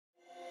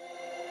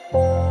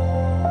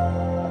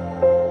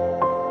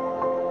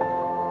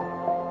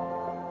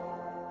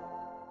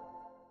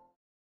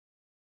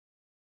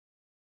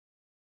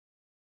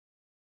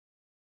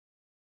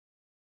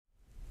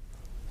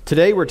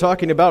Today we're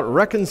talking about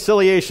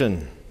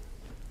reconciliation.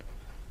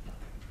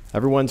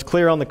 Everyone's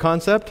clear on the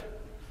concept?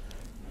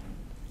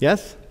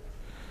 Yes?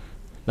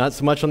 Not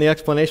so much on the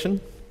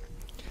explanation?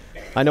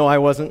 I know I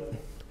wasn't.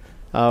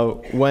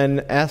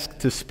 When asked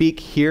to speak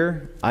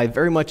here, I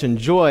very much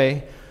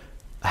enjoy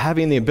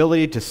having the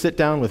ability to sit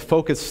down with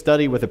focused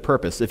study with a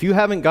purpose. If you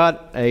haven't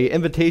got an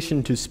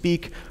invitation to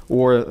speak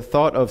or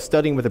thought of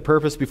studying with a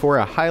purpose before,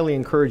 I highly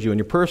encourage you in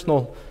your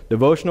personal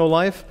devotional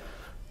life,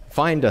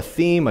 find a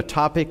theme, a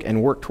topic,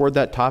 and work toward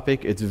that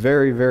topic. It's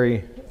very,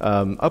 very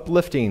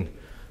uplifting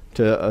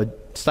to a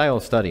style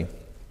of study.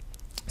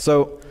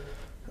 So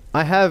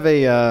I have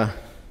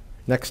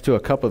next to a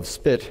cup of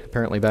spit,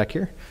 apparently back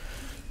here,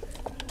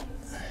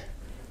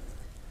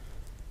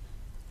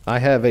 I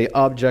have an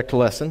object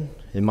lesson.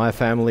 In my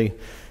family,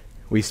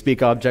 we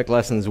speak object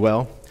lessons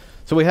well.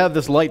 So we have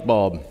this light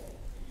bulb.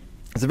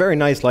 It's a very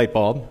nice light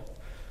bulb.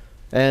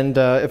 And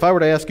if I were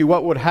to ask you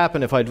what would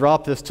happen if I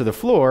dropped this to the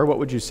floor, what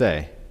would you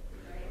say?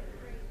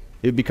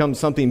 It becomes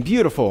something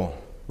beautiful,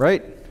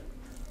 right?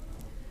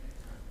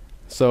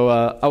 So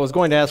I was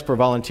going to ask for a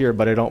volunteer,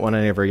 but I don't want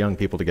any of our young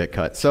people to get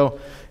cut. So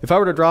if I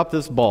were to drop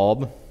this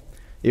bulb,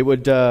 it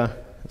would, let's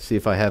see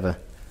if I have there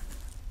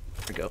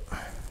we go.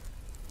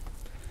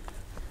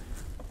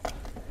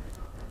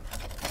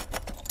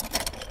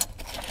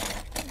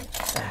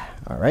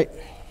 All right.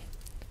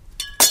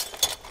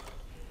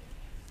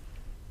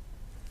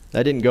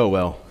 That didn't go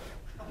well.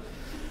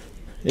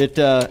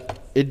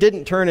 It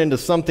didn't turn into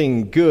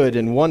something good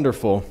and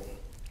wonderful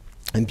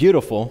and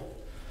beautiful.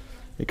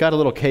 It got a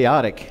little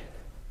chaotic.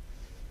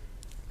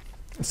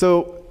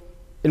 So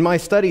in my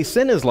study,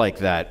 sin is like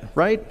that,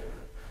 right?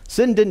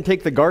 Sin didn't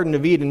take the Garden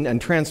of Eden and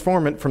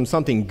transform it from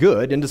something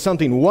good into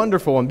something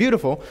wonderful and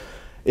beautiful.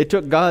 It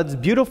took God's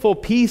beautiful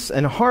peace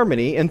and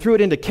harmony and threw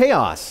it into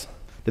chaos.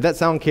 Did that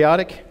sound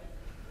chaotic?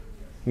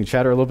 You can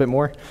chatter a little bit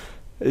more.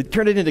 It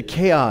turned it into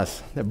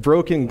chaos, that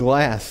broken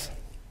glass,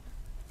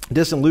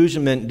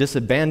 disillusionment,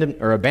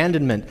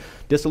 abandonment,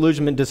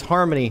 disillusionment,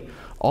 disharmony,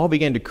 all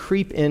began to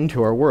creep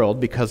into our world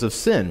because of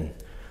sin.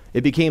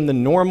 It became the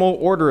normal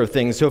order of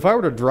things. So if I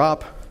were to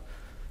drop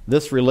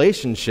this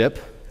relationship,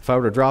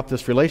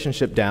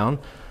 down,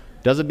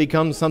 does it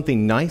become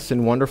something nice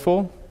and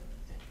wonderful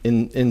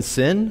in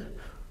sin?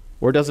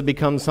 Or does it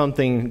become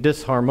something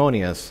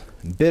disharmonious,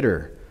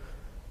 bitter?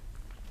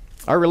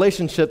 Our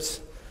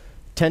relationships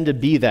tend to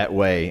be that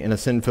way in a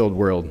sin-filled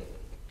world.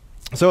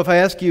 So if I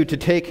ask you to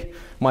take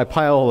my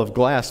pile of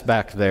glass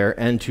back there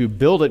and to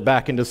build it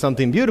back into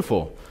something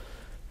beautiful,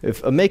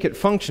 make it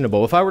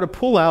functionable, if I were to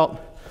pull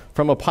out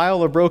from a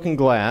pile of broken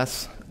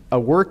glass a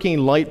working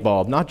light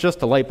bulb, not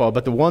just a light bulb,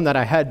 but the one that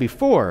I had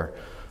before,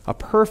 a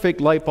perfect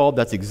light bulb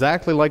that's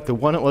exactly like the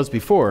one it was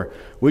before,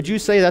 would you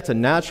say that's a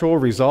natural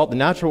result, the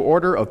natural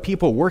order of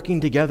people working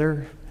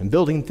together and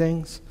building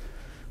things?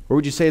 Or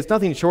would you say it's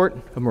nothing short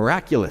of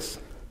miraculous?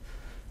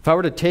 If I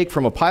were to take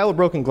from a pile of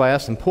broken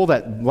glass and pull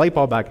that light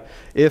bulb back,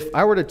 if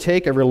I were to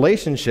take a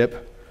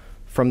relationship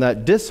from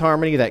that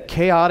disharmony, that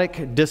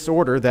chaotic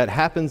disorder that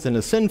happens in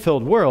a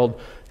sin-filled world,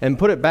 and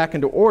put it back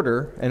into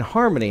order and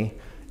harmony,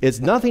 it's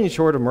nothing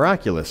short of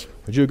miraculous.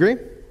 Would you agree?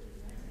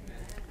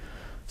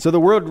 So the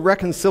word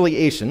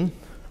reconciliation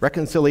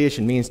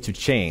means to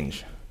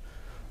change.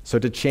 So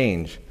to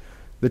change.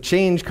 The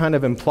change kind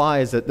of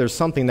implies that there's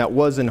something that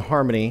was in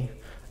harmony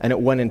and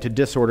it went into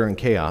disorder and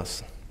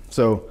chaos.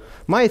 So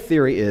my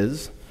theory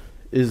is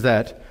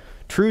that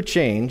true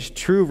change,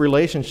 true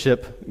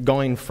relationship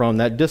going from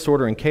that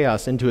disorder and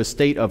chaos into a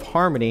state of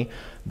harmony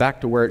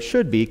back to where it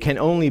should be can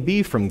only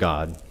be from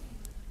God.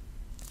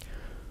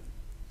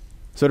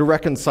 So to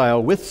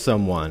reconcile with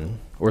someone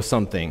or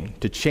something,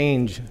 to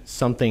change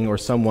something or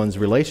someone's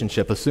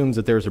relationship assumes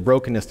that there's a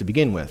brokenness to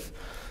begin with,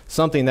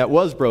 something that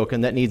was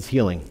broken that needs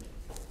healing.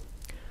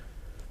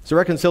 So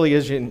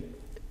reconciliation,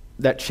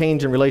 that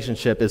change in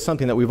relationship, is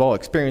something that we've all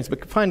experienced,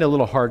 but find it a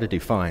little hard to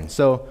define.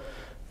 So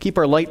keep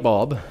our light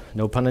bulb,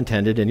 no pun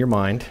intended, in your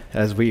mind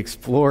as we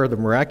explore the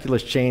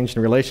miraculous change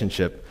in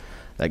relationship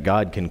that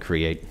God can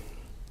create.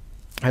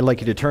 I'd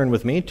like you to turn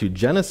with me to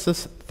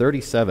Genesis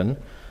 37,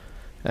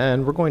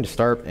 and we're going to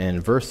start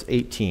in verse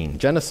 18.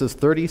 Genesis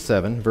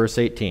 37, verse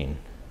 18.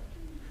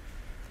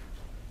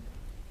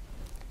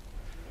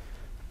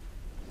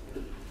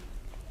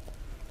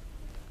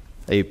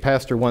 A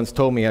pastor once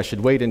told me I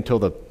should wait until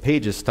the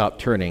pages stopped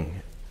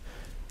turning,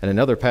 and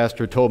another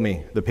pastor told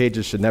me the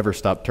pages should never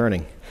stop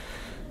turning.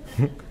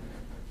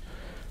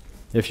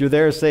 If you're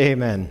there, say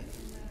amen.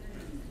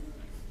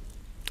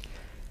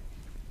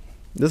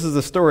 This is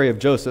the story of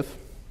Joseph,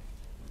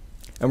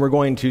 and we're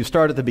going to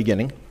start at the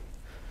beginning.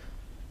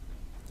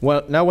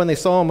 Well, now when they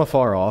saw him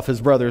afar off, his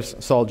brothers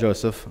saw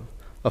Joseph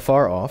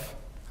afar off.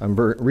 I'm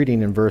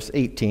reading in verse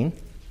 18.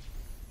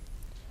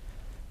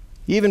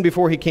 Even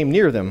before he came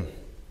near them,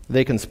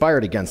 they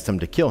conspired against him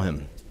to kill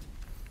him.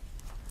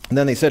 And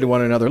then they said to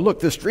one another,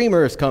 "Look, this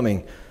dreamer is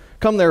coming.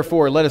 Come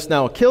therefore, let us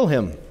now kill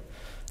him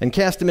and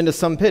cast him into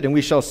some pit, and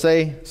we shall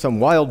say, some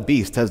wild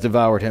beast has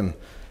devoured him.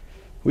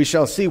 We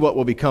shall see what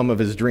will become of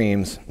his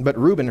dreams. But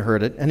Reuben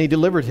heard it, and he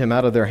delivered him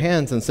out of their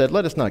hands and said,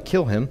 Let us not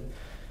kill him.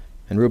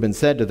 And Reuben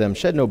said to them,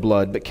 Shed no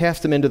blood, but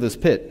cast him into this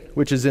pit,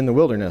 which is in the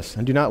wilderness,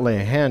 and do not lay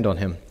a hand on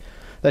him,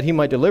 that he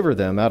might deliver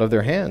them out of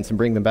their hands and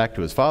bring them back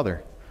to his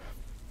father.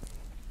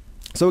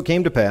 So it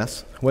came to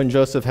pass, when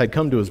Joseph had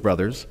come to his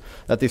brothers,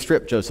 that they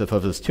stripped Joseph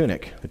of his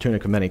tunic, the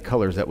tunic of many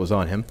colors that was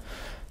on him.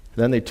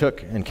 Then they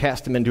took and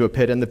cast him into a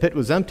pit, and the pit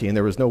was empty, and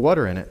there was no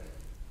water in it.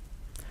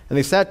 And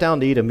they sat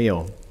down to eat a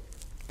meal.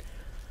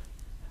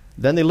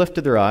 Then they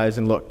lifted their eyes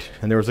and looked,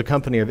 and there was a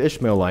company of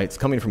Ishmaelites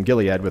coming from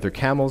Gilead with their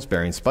camels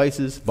bearing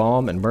spices,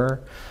 balm, and myrrh,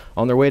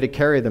 on their way to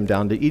carry them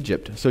down to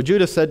Egypt. So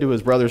Judah said to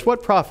his brothers,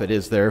 What profit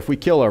is there if we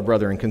kill our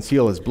brother and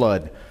conceal his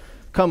blood?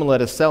 Come and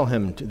let us sell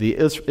him to the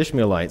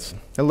Ishmaelites,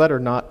 and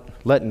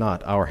let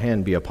not our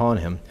hand be upon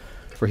him,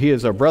 for he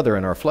is our brother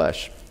and our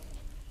flesh.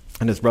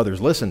 And his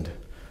brothers listened.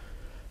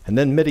 And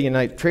then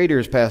Midianite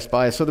traders passed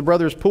by, so the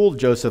brothers pulled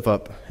Joseph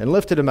up and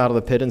lifted him out of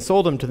the pit and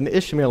sold him to the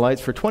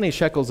Ishmaelites for 20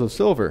 shekels of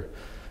silver.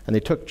 And they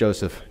took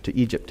Joseph to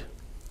Egypt.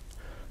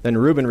 Then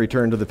Reuben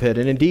returned to the pit,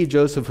 and indeed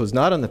Joseph was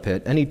not in the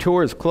pit, and he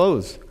tore his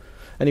clothes.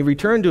 And he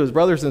returned to his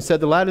brothers and said,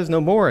 The lad is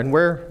no more, and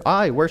where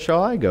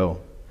shall I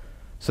go?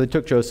 So they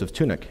took Joseph's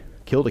tunic,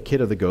 killed a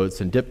kid of the goats,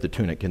 and dipped the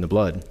tunic in the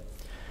blood.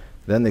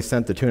 Then they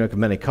sent the tunic of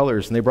many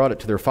colors, and they brought it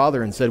to their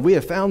father and said, We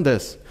have found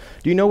this.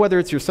 Do you know whether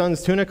it's your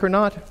son's tunic or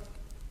not?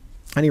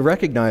 And he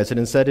recognized it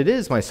and said, It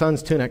is my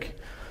son's tunic.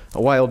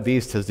 A wild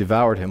beast has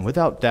devoured him.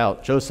 Without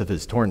doubt, Joseph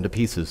is torn to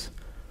pieces.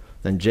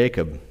 Then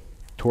Jacob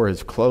tore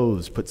his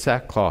clothes, put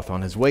sackcloth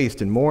on his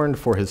waist, and mourned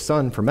for his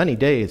son for many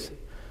days.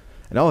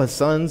 And all his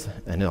sons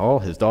and all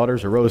his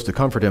daughters arose to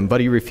comfort him, but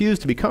he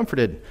refused to be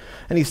comforted.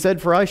 And he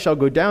said, For I shall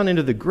go down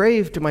into the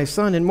grave to my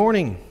son in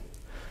mourning.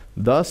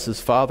 Thus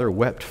his father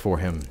wept for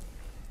him.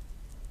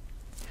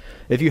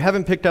 If you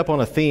haven't picked up on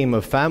a theme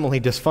of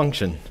family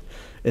dysfunction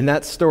in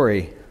that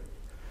story,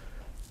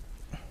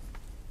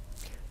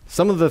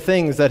 some of the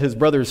things that his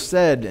brothers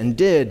said and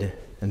did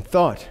and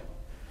thought,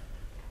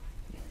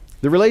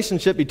 the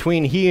relationship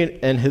between he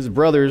and his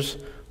brothers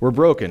were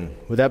broken.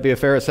 Would that be a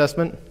fair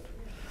assessment?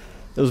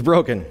 It was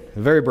broken,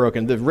 very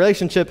broken. The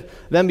relationship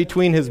then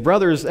between his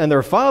brothers and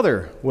their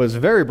father was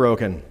very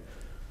broken.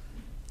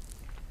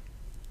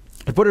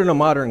 To put it in a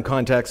modern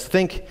context,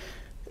 think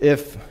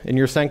if, in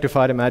your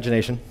sanctified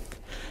imagination,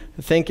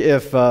 think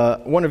if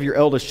one of your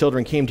eldest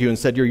children came to you and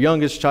said your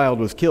youngest child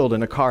was killed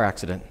in a car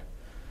accident.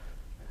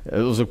 It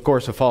was, of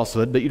course, a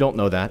falsehood, but you don't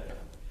know that.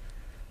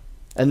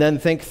 And then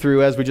think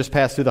through, as we just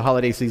passed through the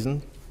holiday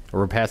season, or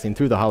we're passing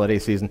through the holiday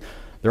season,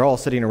 they're all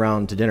sitting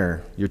around to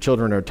dinner. Your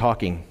children are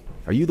talking.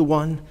 Are you the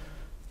one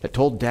that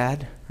told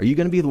Dad? Are you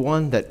going to be the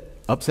one that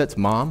upsets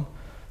Mom?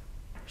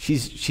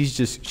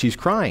 She's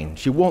crying.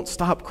 She won't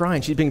stop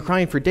crying. She's been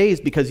crying for days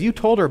because you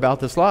told her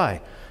about this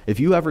lie. If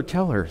you ever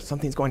tell her,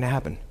 something's going to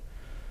happen.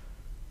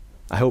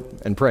 I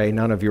hope and pray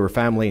none of your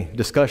family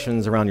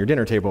discussions around your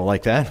dinner table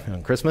like that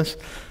on Christmas.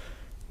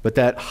 But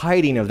that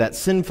hiding of that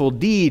sinful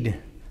deed,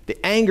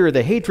 the anger,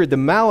 the hatred, the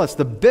malice,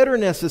 the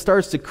bitterness that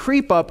starts to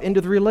creep up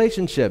into the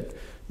relationship.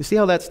 You see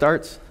how that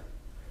starts?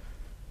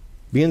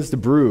 Begins to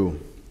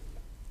brew.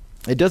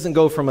 It doesn't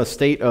go from a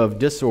state of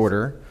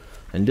disorder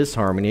and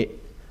disharmony.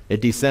 It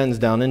descends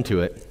down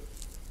into it.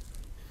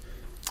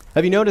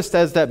 Have you noticed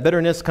as that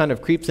bitterness kind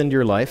of creeps into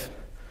your life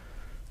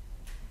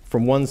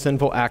from one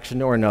sinful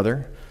action or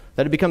another,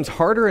 that it becomes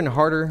harder and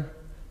harder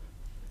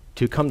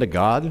to come to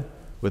God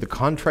with a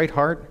contrite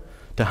heart,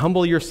 to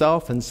humble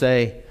yourself and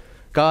say,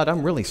 God,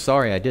 I'm really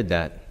sorry I did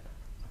that.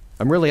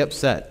 I'm really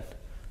upset.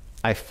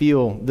 I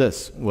feel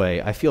this way.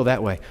 I feel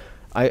that way.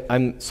 I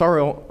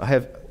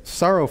have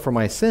sorrow for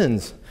my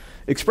sins.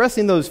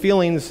 Expressing those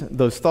feelings,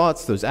 those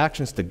thoughts, those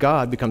actions to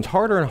God becomes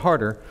harder and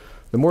harder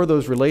the more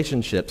those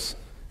relationships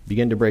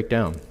begin to break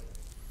down.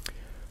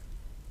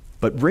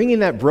 But bringing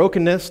that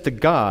brokenness to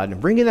God,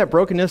 bringing that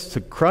brokenness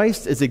to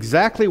Christ is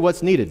exactly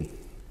what's needed.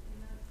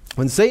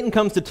 When Satan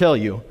comes to tell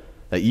you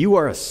that you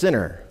are a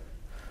sinner,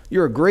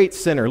 you're a great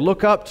sinner,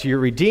 look up to your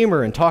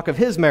Redeemer and talk of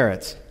His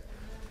merits.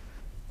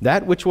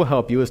 That which will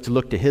help you is to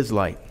look to His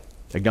light.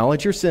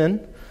 Acknowledge your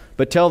sin,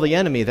 but tell the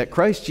enemy that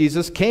Christ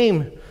Jesus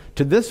came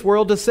to this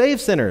world to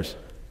save sinners,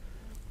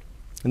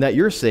 and that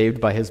you're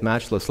saved by His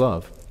matchless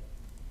love.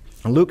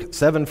 In Luke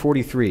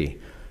 7:43,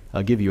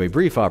 I'll give you a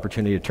brief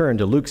opportunity to turn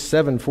to Luke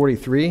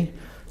 7:43.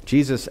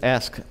 Jesus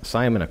asked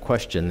Simon a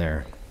question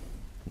there.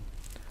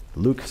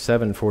 Luke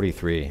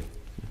 7:43.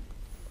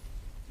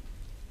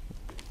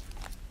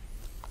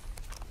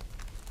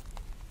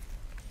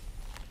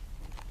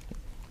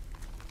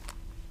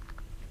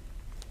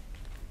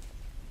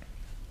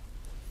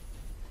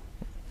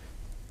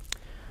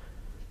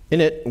 In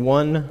it,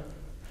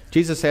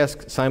 Jesus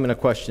asked Simon a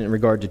question in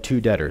regard to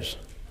two debtors.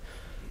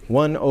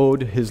 One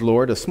owed his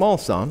Lord a small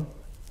sum,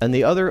 and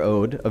the other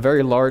owed a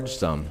very large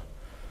sum.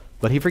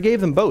 But he forgave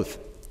them both.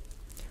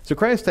 So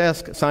Christ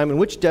asked Simon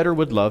which debtor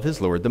would love his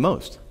Lord the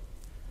most.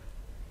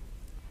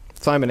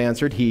 Simon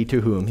answered, he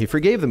to whom he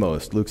forgave the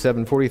most. Luke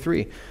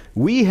 7:43.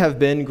 We have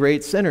been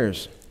great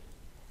sinners,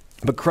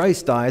 but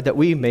Christ died that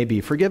we may be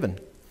forgiven.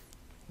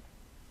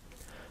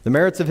 The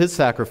merits of his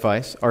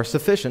sacrifice are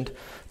sufficient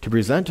to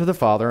present to the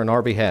Father on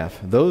our behalf.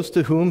 Those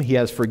to whom he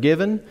has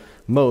forgiven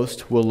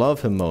most will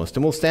love him most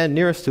and will stand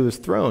nearest to his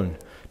throne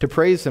to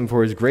praise him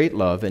for his great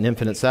love and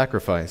infinite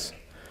sacrifice.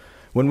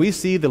 When we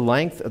see the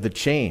length of the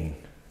chain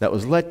that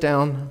was let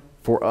down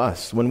for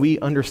us, when we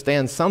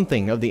understand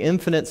something of the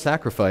infinite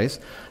sacrifice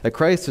that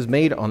Christ has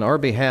made on our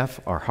behalf,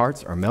 our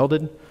hearts are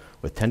melded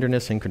with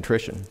tenderness and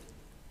contrition.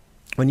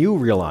 When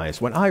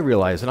I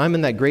realize that I'm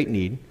in that great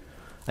need,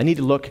 I need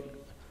to look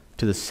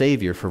to the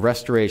Savior for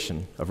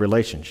restoration of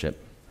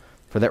relationship,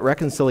 for that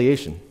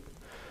reconciliation.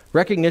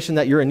 Recognition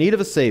that you're in need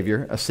of a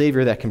Savior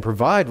that can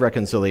provide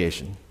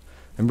reconciliation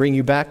and bring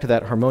you back to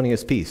that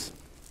harmonious peace.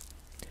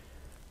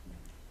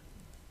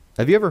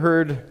 Have you ever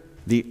heard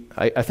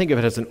I think of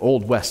it as an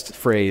Old West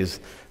phrase,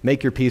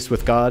 make your peace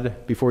with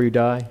God before you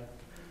die? Have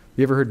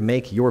you ever heard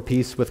make your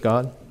peace with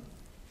God?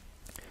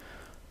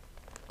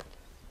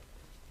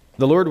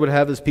 The Lord would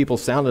have his people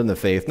sound in the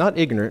faith, not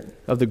ignorant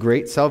of the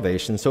great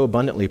salvation so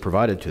abundantly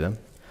provided to them.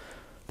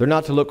 They're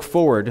not to look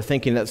forward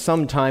thinking that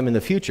sometime in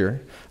the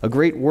future a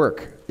great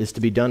work is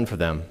to be done for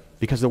them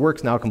because the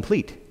work's now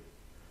complete.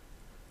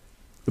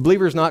 The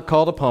believer is not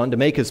called upon to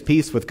make his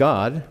peace with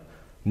God,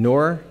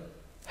 nor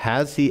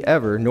has he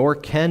ever, nor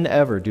can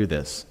ever do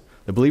this.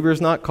 The believer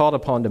is not called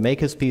upon to make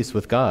his peace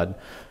with God.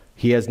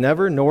 He has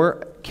never,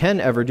 nor can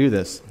ever do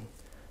this.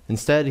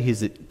 Instead,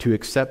 he's to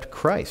accept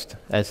Christ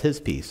as his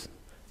peace.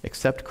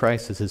 Accept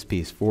Christ as his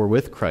peace, for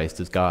with Christ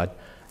is God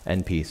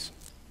and peace.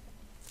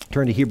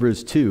 Turn to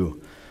Hebrews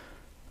 2,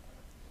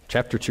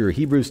 chapter 2, or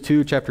Hebrews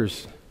 2,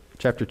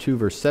 chapter 2,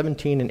 verse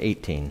 17 and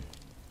 18.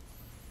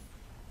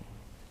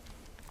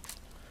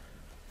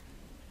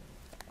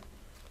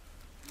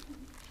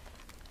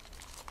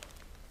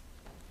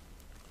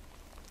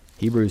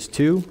 Hebrews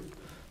 2,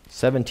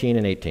 17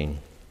 and 18.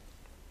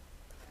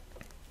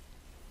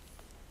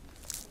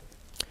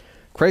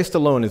 Christ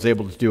alone is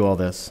able to do all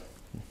this.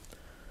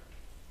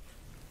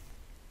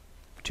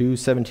 2,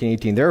 17,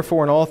 18.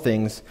 Therefore, in all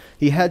things,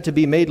 he had to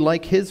be made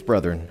like his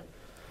brethren,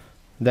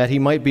 that he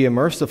might be a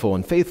merciful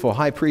and faithful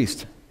high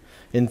priest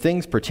in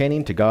things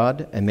pertaining to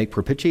God, and make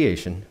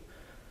propitiation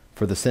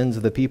for the sins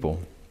of the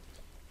people.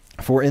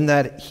 For in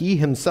that he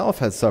himself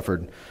has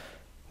suffered,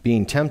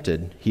 being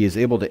tempted, he is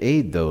able to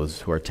aid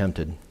those who are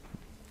tempted.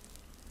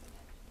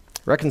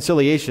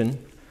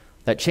 Reconciliation,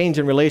 that change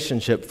in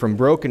relationship from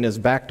brokenness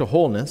back to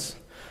wholeness,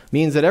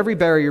 means that every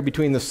barrier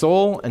between the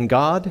soul and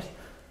God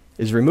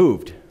is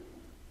removed.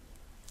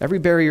 Every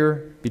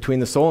barrier between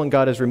the soul and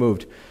God is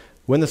removed.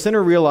 When the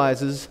sinner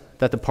realizes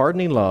that the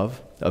pardoning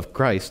love of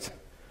Christ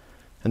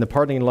and the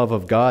pardoning love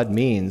of God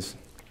means,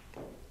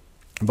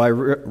 by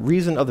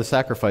reason of the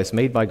sacrifice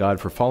made by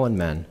God for fallen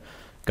men,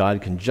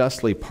 God can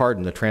justly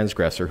pardon the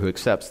transgressor who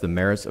accepts the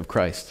merits of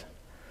Christ.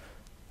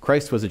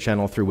 Christ was a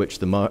channel through which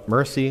the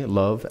mercy,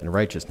 love, and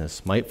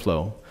righteousness might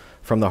flow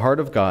from the heart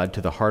of God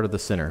to the heart of the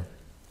sinner.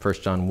 1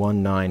 John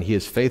 1:9, he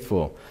is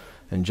faithful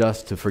and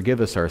just to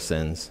forgive us our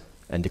sins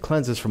and to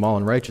cleanse us from all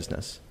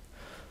unrighteousness.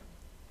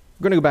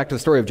 We're going to go back to the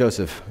story of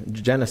Joseph,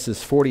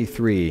 Genesis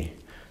 43.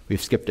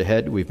 We've skipped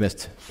ahead. We've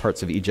missed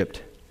parts of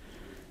Egypt.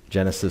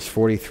 Genesis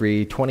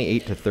 43,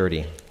 28 to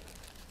 30.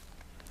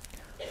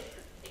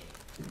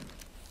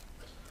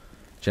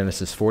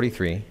 Genesis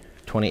 43,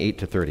 28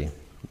 to 30.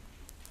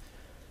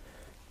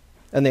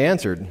 And they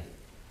answered.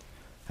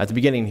 At the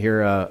beginning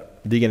here,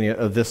 beginning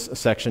of this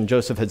section,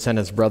 Joseph had sent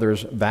his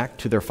brothers back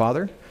to their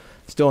father,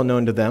 still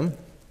unknown to them,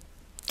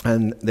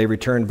 and they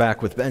returned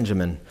back with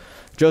Benjamin.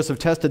 Joseph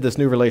tested this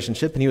new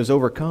relationship, and he was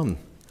overcome.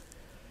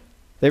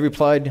 They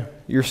replied,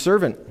 "Your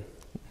servant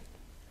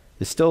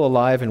is still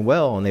alive and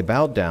well," and they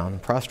bowed down,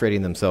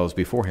 prostrating themselves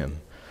before him.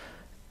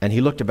 And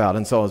he looked about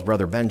and saw his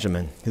brother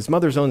Benjamin, his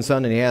mother's own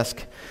son, and he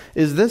asked,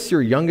 "Is this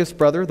your youngest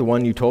brother, the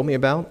one you told me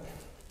about?"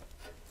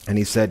 And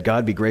he said,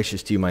 "God be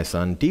gracious to you, my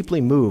son."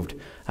 Deeply moved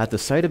at the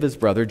sight of his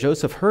brother,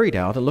 Joseph hurried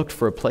out and looked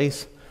for a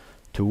place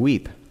to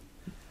weep.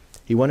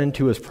 He went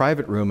into his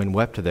private room and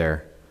wept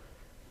there.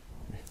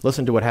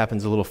 Listen to what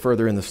happens a little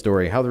further in the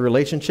story. How the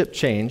relationship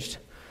changed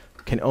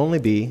can only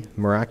be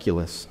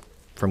miraculous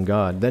from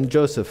God. Then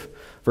Joseph,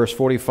 verse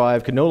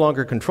 45, could no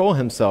longer control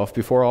himself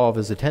before all of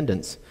his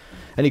attendants.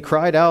 And he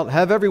cried out,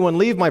 "Have everyone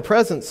leave my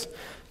presence."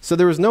 So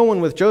there was no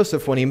one with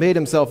Joseph when he made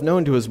himself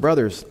known to his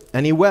brothers.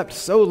 And he wept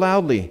so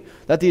loudly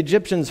that the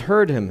Egyptians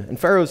heard him, and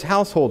Pharaoh's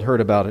household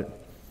heard about it.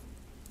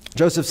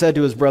 Joseph said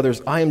to his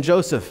brothers, "I am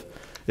Joseph.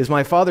 Is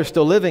my father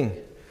still living?"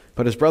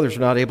 But his brothers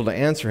were not able to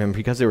answer him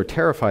because they were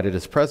terrified at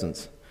his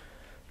presence.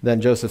 Then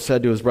Joseph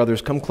said to his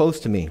brothers, "Come close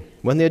to me."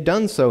 When they had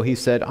done so, he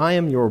said, "I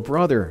am your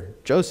brother,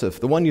 Joseph,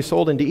 the one you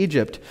sold into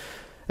Egypt.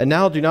 And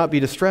now do not be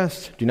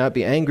distressed. Do not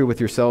be angry with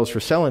yourselves for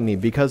selling me,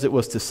 because it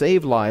was to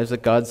save lives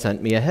that God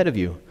sent me ahead of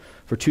you.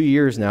 For 2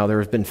 years now there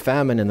has been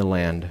famine in the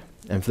land,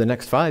 and for the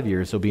next 5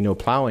 years there will be no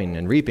plowing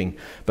and reaping.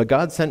 But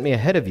God sent me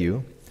ahead of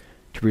you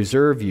to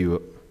preserve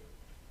you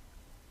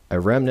a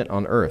remnant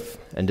on earth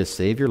and to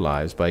save your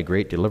lives by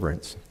great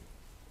deliverance."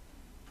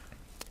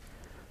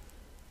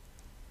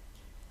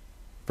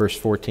 Verse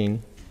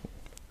 14.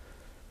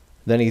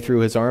 Then he threw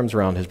his arms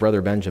around his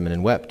brother Benjamin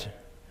and wept.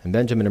 And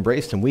Benjamin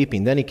embraced him,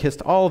 weeping. Then he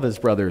kissed all of his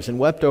brothers and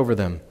wept over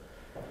them.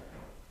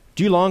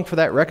 Do you long for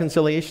that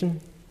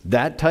reconciliation?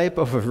 That type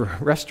of a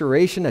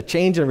restoration, a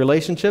change in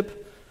relationship?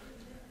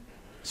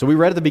 So we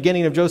read at the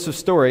beginning of Joseph's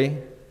story,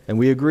 and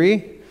we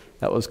agree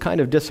that was kind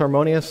of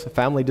disharmonious,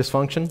 family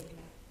dysfunction.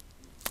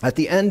 At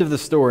the end of the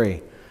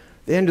story,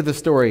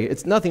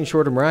 it's nothing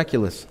short of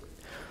miraculous.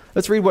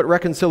 Let's read what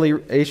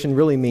reconciliation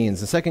really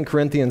means. In 2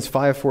 Corinthians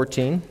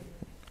 5:14,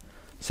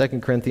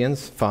 2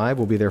 Corinthians 5,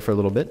 we'll be there for a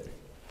little bit.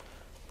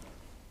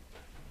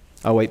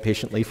 I'll wait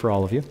patiently for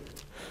all of you.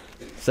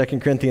 2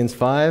 Corinthians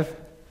 5,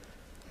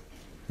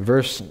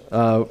 verse,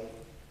 we're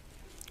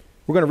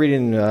going to read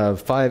in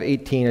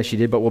 5:18 as she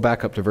did, but we'll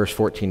back up to verse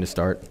 14 to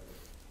start.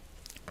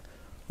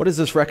 What is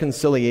this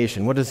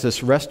reconciliation? What does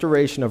this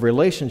restoration of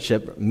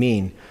relationship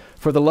mean?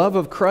 For the love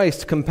of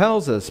Christ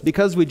compels us,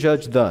 because we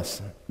judge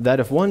thus, that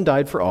if one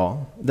died for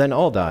all, then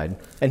all died,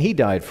 and he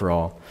died for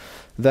all,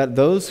 that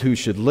those who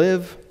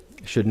live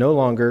no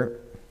longer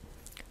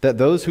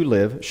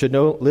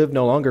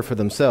for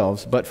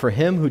themselves, but for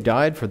him who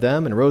died for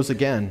them and rose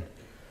again.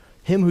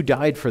 Him who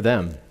died for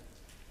them.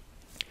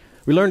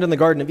 We learned in the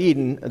Garden of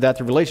Eden that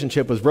the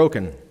relationship was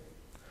broken.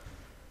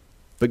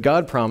 But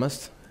God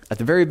promised at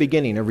the very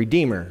beginning a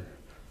redeemer,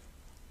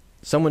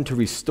 someone to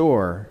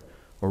restore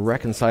or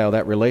reconcile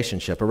that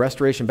relationship, a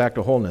restoration back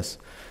to wholeness.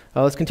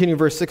 Let's continue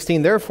verse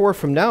 16. Therefore,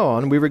 from now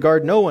on, we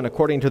regard no one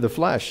according to the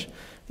flesh.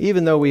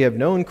 Even though we have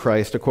known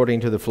Christ according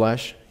to the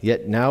flesh,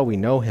 yet now we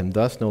know him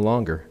thus no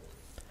longer.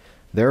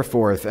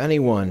 Therefore, if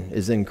anyone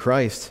is in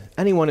Christ,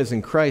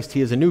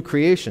 he is a new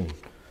creation.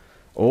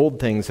 Old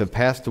things have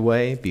passed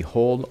away.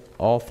 Behold,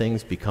 all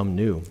things become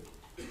new.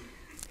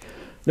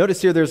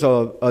 Notice here there's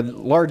a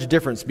large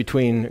difference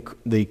between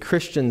the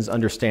Christian's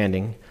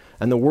understanding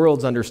and the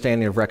world's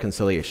understanding of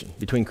reconciliation,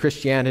 between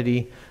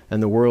Christianity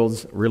and the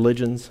world's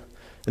religions.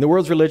 In the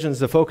world's religions,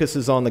 the focus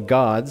is on the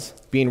gods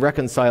being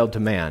reconciled to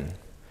man.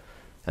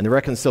 And the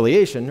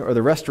reconciliation, or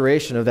the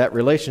restoration of that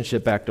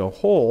relationship back to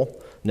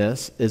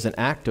wholeness, is an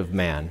act of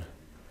man.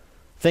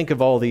 Think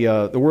of all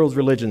the world's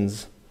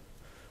religions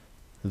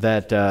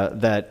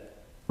that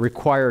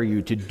require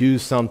you to do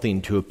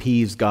something to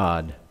appease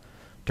God,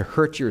 to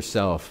hurt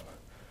yourself,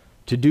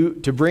 to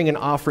bring an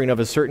offering of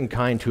a certain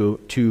kind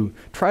to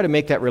try to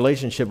make that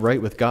relationship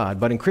right with God.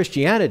 But in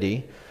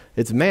Christianity,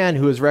 it's man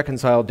who is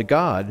reconciled to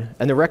God,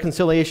 and the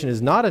reconciliation is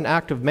not an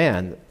act of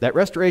man. That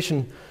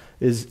restoration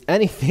is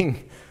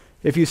anything,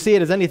 if you see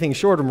it as anything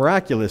short of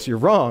miraculous, you're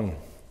wrong.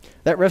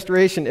 That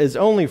restoration is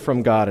only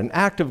from God, an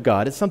act of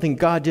God. It's something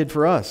God did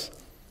for us.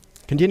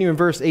 Continue in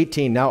verse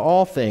 18. Now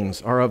all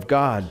things are of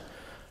God,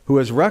 who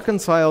has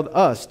reconciled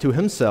us to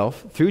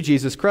himself through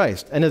Jesus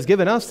Christ, and has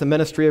given us the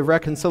ministry of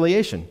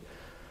reconciliation.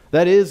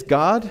 That is,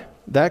 God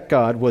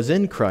was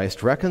in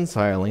Christ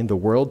reconciling the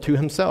world to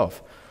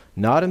himself,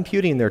 not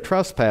imputing their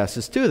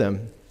trespasses to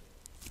them,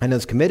 and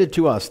has committed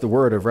to us the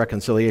word of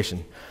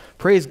reconciliation.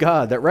 Praise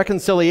God that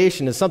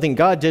reconciliation is something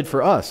God did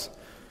for us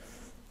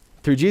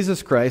through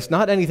Jesus Christ,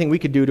 not anything we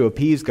could do to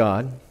appease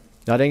God,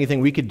 not anything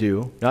we could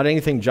do, not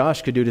anything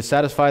Josh could do to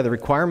satisfy the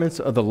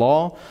requirements of the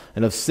law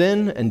and of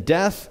sin and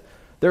death.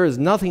 There is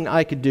nothing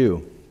I could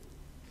do.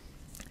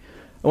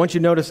 I want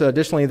you to notice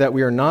additionally that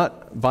we are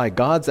not by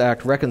God's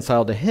act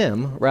reconciled to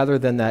him, rather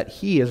than that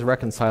he is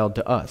reconciled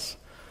to us.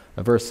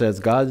 The verse says,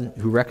 God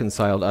who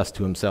reconciled us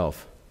to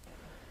himself.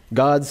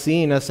 God,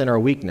 seeing us in our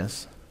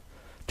weakness,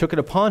 took it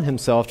upon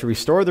himself to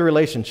restore the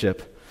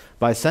relationship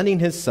by sending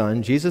his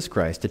Son, Jesus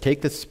Christ, to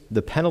take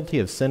the penalty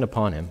of sin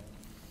upon him.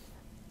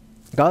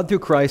 God, through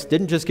Christ,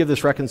 didn't just give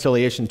this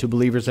reconciliation to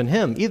believers in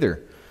him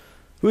either.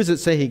 Who does it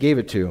say he gave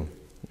it to?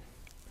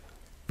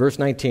 Verse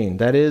 19,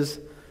 that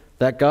is,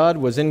 that God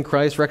was in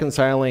Christ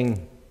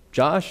reconciling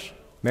Josh,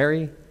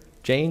 Mary,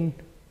 Jane,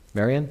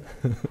 Marion,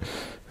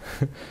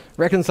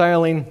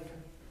 reconciling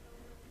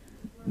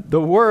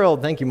the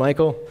world, thank you,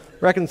 Michael,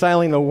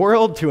 reconciling the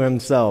world to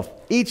himself,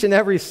 each and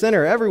every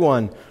sinner,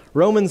 everyone.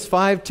 Romans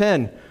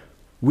 5:10,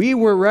 we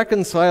were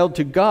reconciled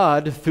to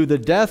God through the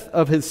death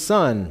of his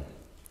Son.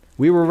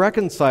 We were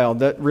reconciled.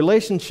 That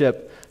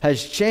relationship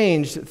has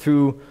changed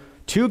to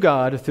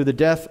God through the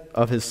death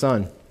of his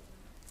Son.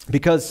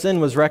 Because sin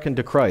was reckoned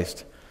to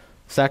Christ,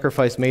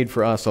 sacrifice made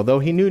for us. Although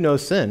he knew no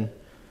sin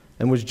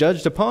and was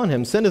judged upon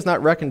him, sin is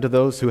not reckoned to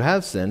those who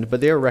have sinned, but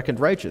they are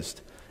reckoned righteous,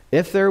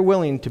 if they're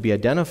willing to be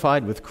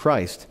identified with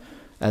Christ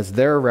as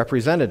their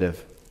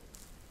representative.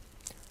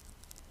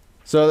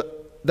 So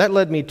that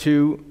led me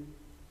to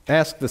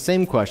ask the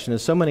same question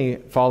as so many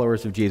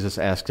followers of Jesus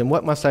asked him,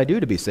 what must I do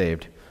to be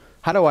saved?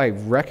 How do I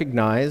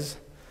recognize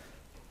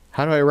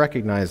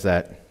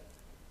that?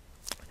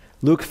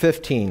 Luke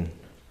chapter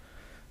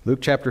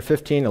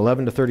 15,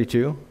 11 to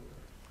 32.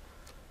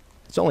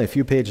 It's only a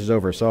few pages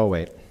over, so I'll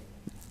wait.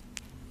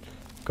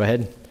 Go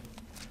ahead.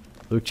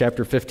 Luke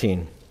chapter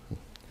 15,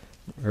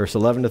 verse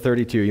 11 to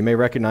 32. You may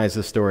recognize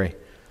this story.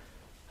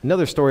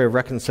 Another story of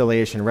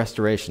reconciliation and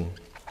restoration.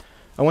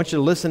 I want you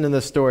to listen in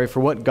this story for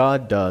what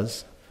God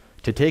does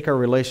to take our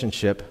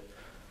relationship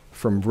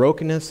from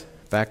brokenness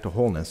back to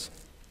wholeness.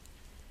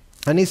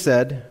 And he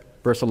said,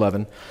 verse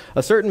 11,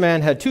 a certain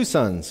man had 2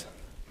 sons.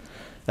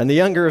 And the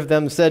younger of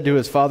them said to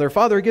his father,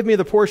 Father, give me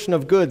the portion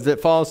of goods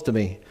that falls to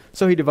me.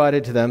 So he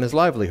divided to them his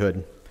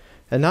livelihood.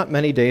 And not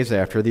many days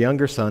after, the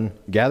younger son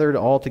gathered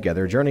all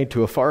together, journeyed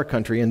to a far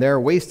country, and there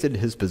wasted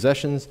his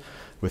possessions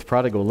with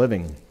prodigal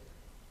living.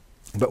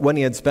 But when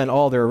he had spent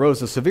all, there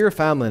arose a severe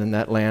famine in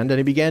that land, and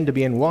he began to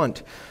be in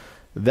want.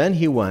 Then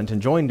he went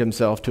and joined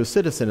himself to a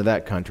citizen of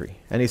that country,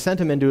 and he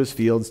sent him into his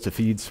fields to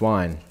feed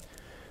swine.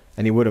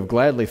 And he would have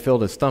gladly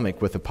filled his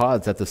stomach with the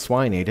pods that the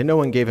swine ate, and no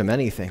one gave him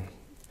anything.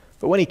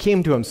 But when he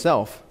came to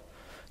himself,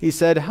 he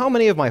said, How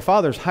many of my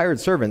father's hired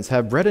servants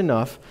have bread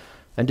enough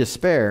and to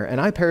spare, and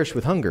I perish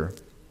with hunger?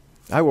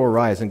 I will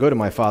arise and go to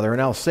my father,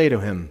 and I'll say to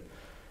him,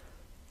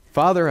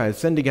 Father, I have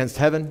sinned against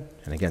heaven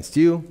and against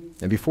you,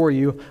 and before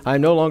you. I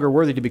am no longer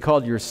worthy to be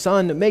called your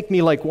son. Make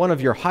me like one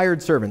of your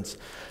hired servants.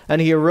 And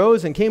he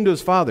arose and came to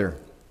his father.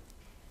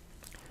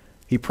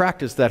 He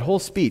practiced that whole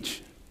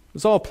speech. It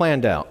was all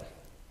planned out.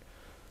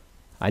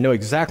 I know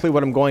exactly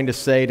what I'm going to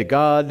say to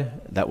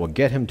God that will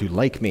get him to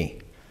like me.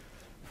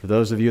 For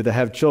those of you that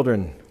have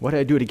children, what do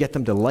I do to get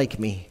them to like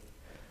me?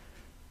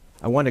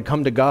 I want to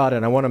come to God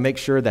and I want to make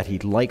sure that he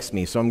likes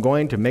me. So I'm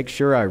going to make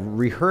sure I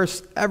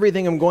rehearse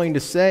everything I'm going to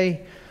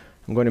say.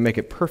 I'm going to make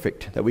it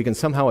perfect, that we can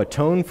somehow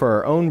atone for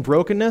our own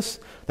brokenness,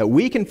 that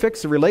we can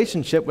fix the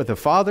relationship with the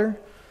Father.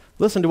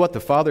 Listen to what the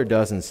Father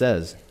does and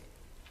says.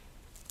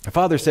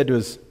 The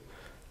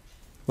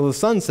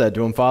son said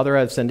to him, Father, I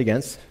have sinned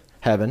against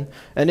heaven,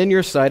 and in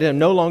your sight I am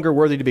no longer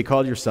worthy to be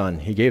called your son.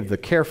 He gave the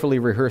carefully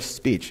rehearsed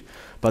speech.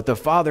 But the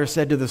father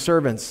said to the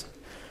servants,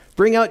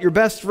 Bring out your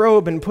best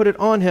robe and put it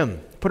on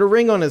him. Put a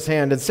ring on his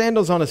hand and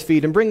sandals on his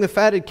feet, and bring the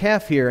fatted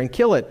calf here and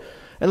kill it,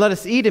 and let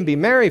us eat and be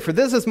merry, for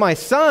this is my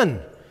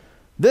son.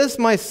 This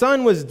my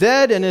son was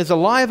dead and is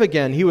alive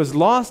again. He was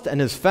lost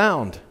and is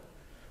found.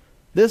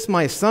 This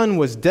my son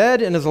was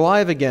dead and is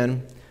alive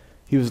again.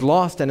 He was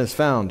lost and is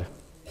found.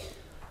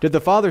 Did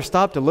the father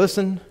stop to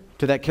listen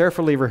to that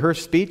carefully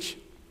rehearsed speech?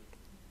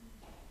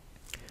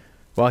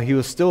 While he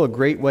was still a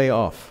great way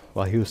off.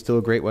 Well, we are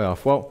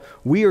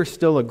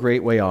still a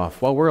great way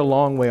off. While we're a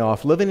long way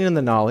off, living in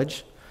the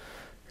knowledge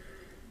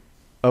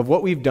of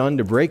what we've done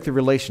to break the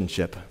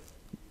relationship,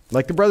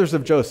 like the brothers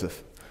of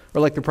Joseph,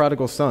 or like the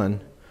prodigal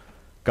son,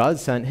 God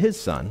sent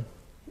his son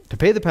to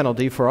pay the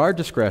penalty for our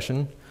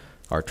discretion,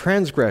 our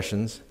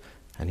transgressions,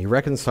 and he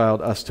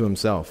reconciled us to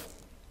himself.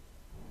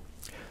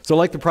 So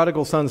like the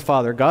prodigal son's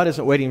father, God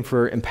isn't waiting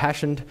for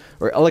impassioned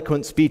or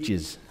eloquent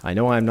speeches. I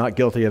know I'm not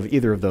guilty of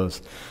either of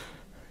those.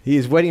 He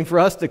is waiting for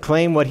us to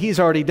claim what he's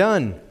already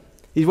done.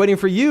 He's waiting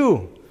for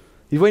you.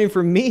 He's waiting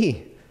for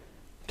me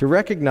to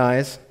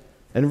recognize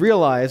and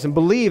realize and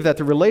believe that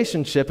the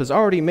relationship is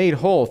already made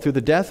whole through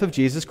the death of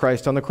Jesus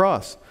Christ on the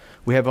cross.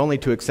 We have only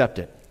to accept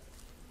it.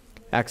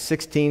 Acts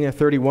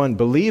 16:31,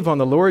 believe on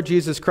the Lord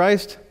Jesus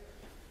Christ,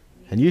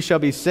 and you shall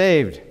be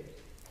saved.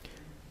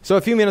 So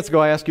a few minutes ago,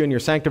 I asked you in your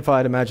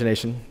sanctified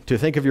imagination to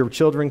think of your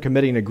children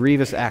committing a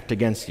grievous act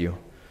against you.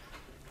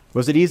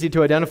 Was it easy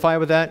to identify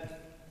with that?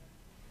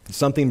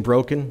 Something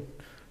broken?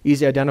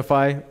 Easy to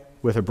identify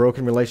with a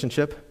broken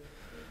relationship?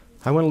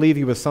 I want to leave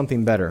you with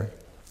something better.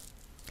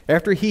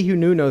 After he who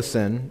knew no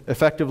sin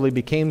effectively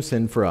became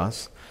sin for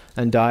us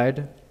and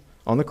died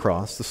on the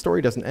cross, the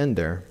story doesn't end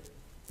there.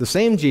 The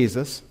same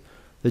Jesus,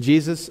 the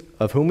Jesus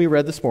of whom we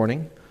read this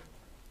morning,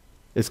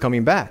 is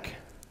coming back.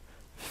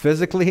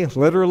 Physically,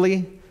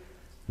 literally,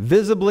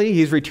 visibly,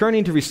 he's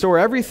returning to restore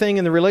everything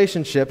in the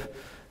relationship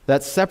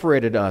that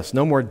separated us.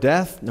 No more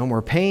death, no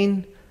more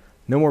pain,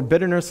 no more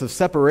bitterness of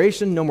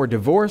separation, no more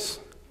divorce.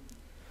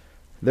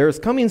 There is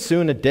coming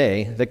soon a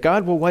day that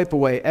God will wipe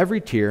away every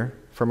tear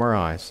from our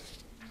eyes.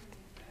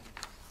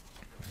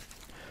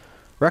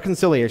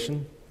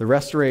 Reconciliation, the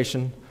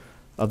restoration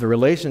of the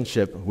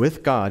relationship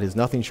with God, is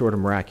nothing short of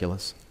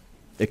miraculous.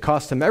 It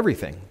cost him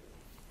everything.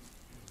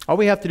 All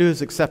we have to do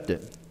is accept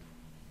it.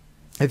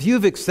 If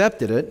you've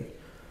accepted it,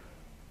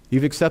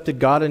 you've accepted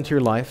God into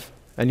your life,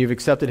 and you've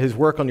accepted his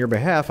work on your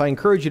behalf, I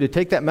encourage you to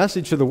take that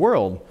message to the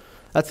world.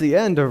 That's the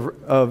end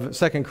of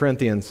 2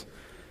 Corinthians.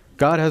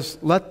 God has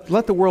let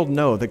the world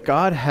know that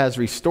God has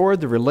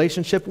restored the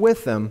relationship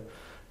with them.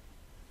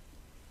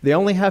 They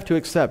only have to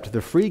accept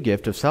the free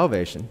gift of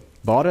salvation,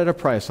 bought at a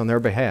price on their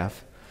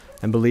behalf,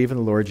 and believe in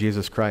the Lord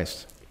Jesus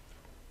Christ.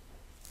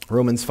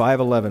 Romans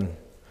 5:11.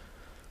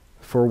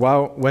 For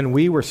when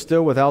we were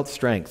still without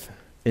strength,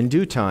 in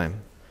due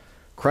time,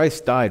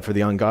 Christ died for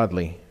the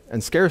ungodly.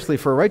 And scarcely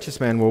for a righteous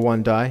man will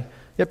one die,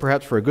 yet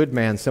perhaps for a good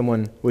man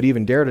someone would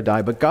even dare to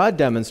die. But God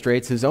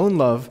demonstrates his own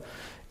love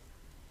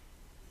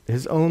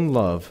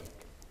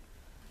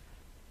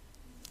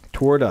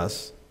toward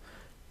us,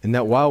 in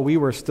that while we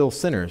were still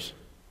sinners,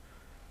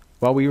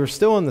 while we were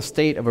still in the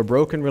state of a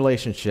broken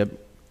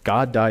relationship,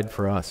 God died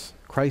for us.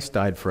 Christ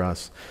died for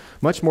us.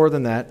 Much more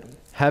than that,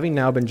 having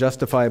now been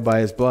justified by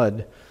his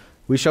blood,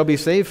 we shall be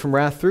saved from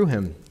wrath through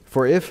him.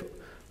 For if,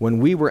 when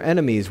we were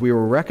enemies, we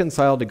were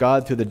reconciled to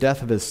God through the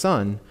death of his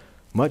Son,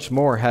 much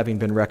more, having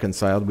been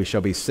reconciled, we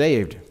shall be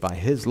saved by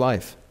his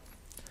life.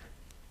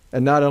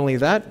 And not only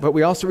that, but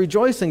we also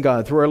rejoice in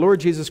God through our Lord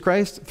Jesus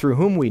Christ, through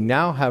whom we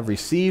now have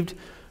received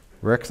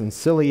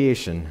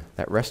reconciliation,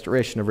 that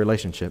restoration of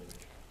relationship.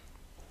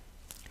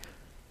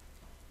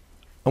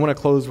 I want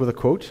to close with a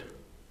quote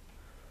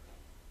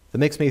that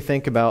makes me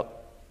think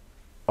about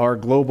our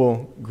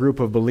global group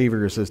of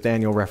believers, as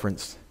Daniel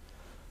referenced,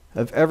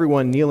 of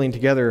everyone kneeling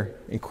together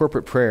in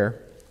corporate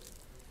prayer.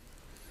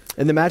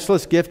 In the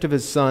matchless gift of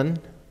his Son,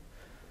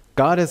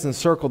 God has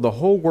encircled the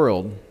whole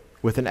world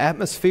with an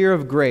atmosphere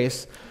of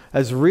grace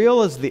as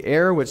real as the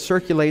air which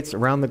circulates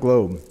around the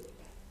globe.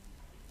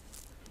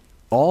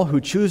 All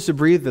who choose to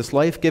breathe this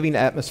life-giving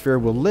atmosphere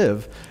will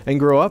live and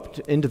grow up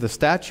into the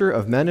stature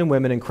of men and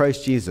women in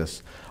Christ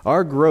Jesus.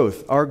 Our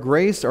growth, our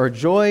grace, our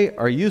joy,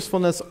 our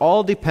usefulness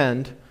all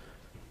depend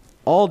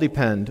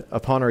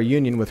upon our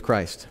union with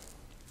Christ.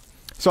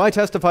 So I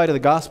testify to the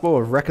gospel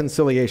of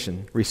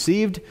reconciliation,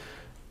 received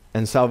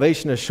and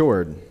salvation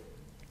assured.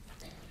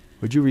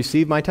 Would you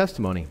receive my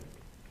testimony?